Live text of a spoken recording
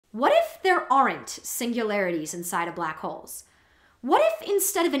What if there aren't singularities inside of black holes? What if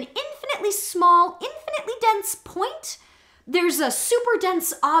instead of an infinitely small, infinitely dense point, there's a super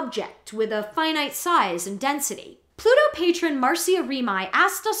dense object with a finite size and density? Pluto patron Marcia Remai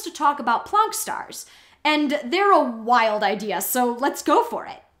asked us to talk about Planck stars, and they're a wild idea, so let's go for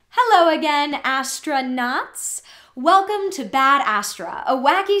it. Hello again, astronauts. Welcome to Bad Astra, a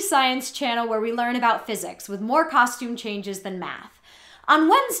wacky science channel where we learn about physics with more costume changes than math. On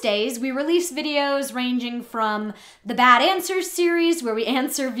Wednesdays, we release videos ranging from the Bad Answers series, where we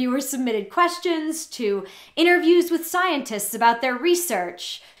answer viewer-submitted questions, to interviews with scientists about their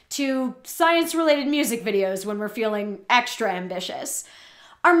research, to science-related music videos when we're feeling extra ambitious.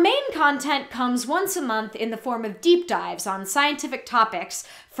 Our main content comes once a month in the form of deep dives on scientific topics,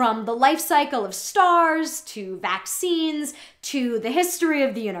 from the life cycle of stars, to vaccines, to the history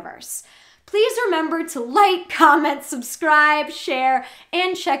of the universe. Please remember to like, comment, subscribe, share,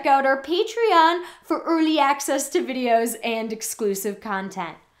 and check out our Patreon for early access to videos and exclusive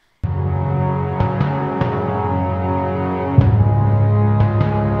content.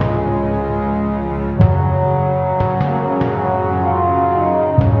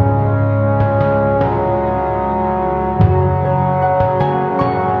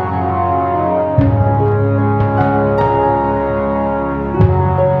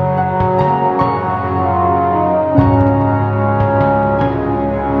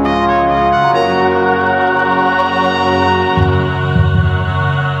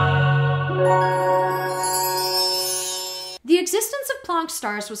 The existence of Planck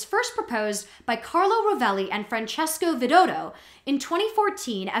stars was first proposed by Carlo Rovelli and Francesco Vidotto in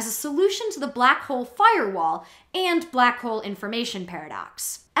 2014 as a solution to the black hole firewall and black hole information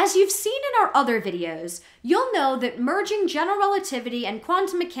paradox. As you've seen in our other videos, you'll know that merging general relativity and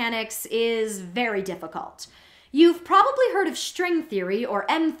quantum mechanics is very difficult. You've probably heard of string theory, or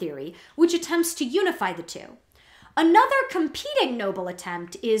M theory, which attempts to unify the two. Another competing noble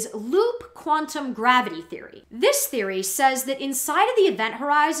attempt is loop quantum gravity theory. This theory says that inside of the event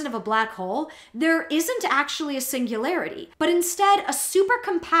horizon of a black hole, there isn't actually a singularity, but instead a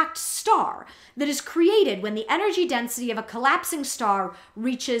supercompact star that is created when the energy density of a collapsing star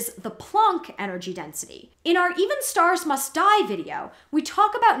reaches the Planck energy density. In our Even Stars Must Die video, we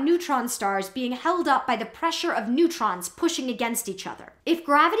talk about neutron stars being held up by the pressure of neutrons pushing against each other. If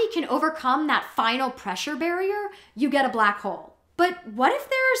gravity can overcome that final pressure barrier, you get a black hole. But what if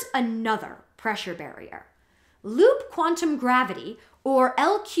there's another pressure barrier? Loop quantum gravity, or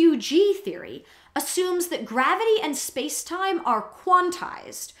LQG theory, assumes that gravity and space-time are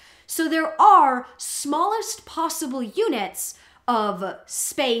quantized, so there are smallest possible units of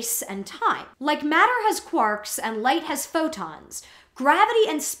space and time. Like matter has quarks and light has photons, gravity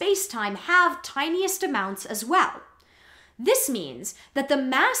and space-time have tiniest amounts as well. This means that the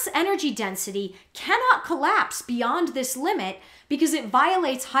mass energy density cannot collapse beyond this limit because it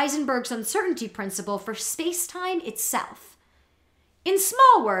violates Heisenberg's uncertainty principle for space-time itself. In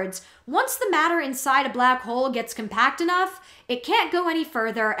small words, once the matter inside a black hole gets compact enough, it can't go any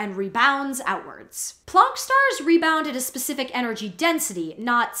further and rebounds outwards. Planck stars rebound at a specific energy density,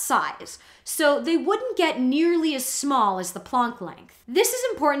 not size, so they wouldn't get nearly as small as the Planck length. This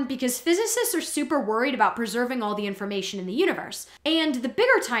is important because physicists are super worried about preserving all the information in the universe, and the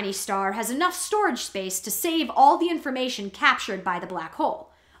bigger tiny star has enough storage space to save all the information captured by the black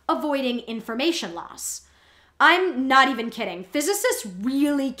hole, avoiding information loss. I'm not even kidding. Physicists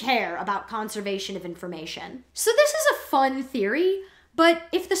really care about conservation of information. So this is a fun theory, but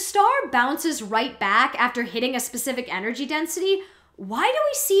if the star bounces right back after hitting a specific energy density, why do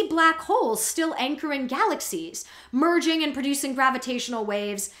we see black holes still anchoring galaxies, merging and producing gravitational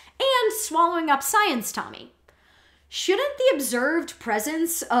waves, and swallowing up science, Tommy? Shouldn't the observed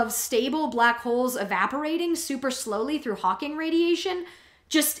presence of stable black holes evaporating super slowly through Hawking radiation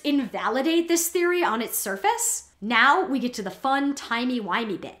just invalidate this theory on its surface? Now we get to the fun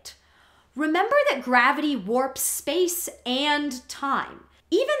timey-whimey bit. Remember that gravity warps space and time.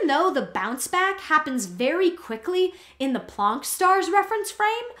 Even though the bounce back happens very quickly in the Planck stars reference frame,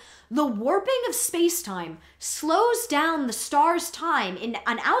 the warping of space-time slows down the star's time in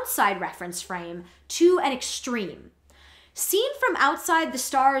an outside reference frame to an extreme. Seen from outside the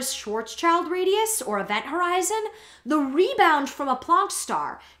star's Schwarzschild radius, or event horizon, the rebound from a Planck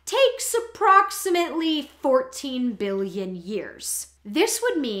star takes approximately 14 billion years. This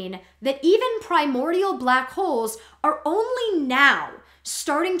would mean that even primordial black holes are only now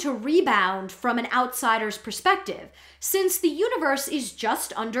starting to rebound from an outsider's perspective, since the universe is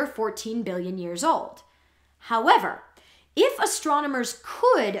just under 14 billion years old. However, If astronomers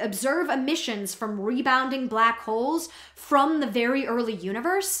could observe emissions from rebounding black holes from the very early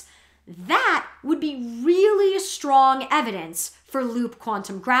universe, that would be really strong evidence for loop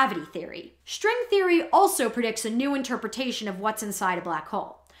quantum gravity theory. String theory also predicts a new interpretation of what's inside a black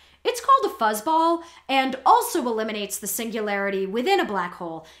hole. It's called a fuzzball and also eliminates the singularity within a black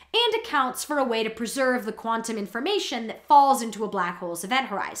hole and accounts for a way to preserve the quantum information that falls into a black hole's event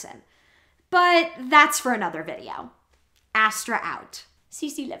horizon. But that's for another video. Astra out.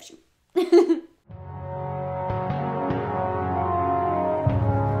 Cece loves you.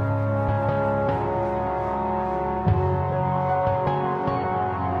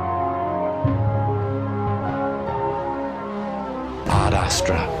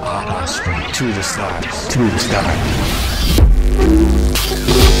 Astra, to the stars, to the stars.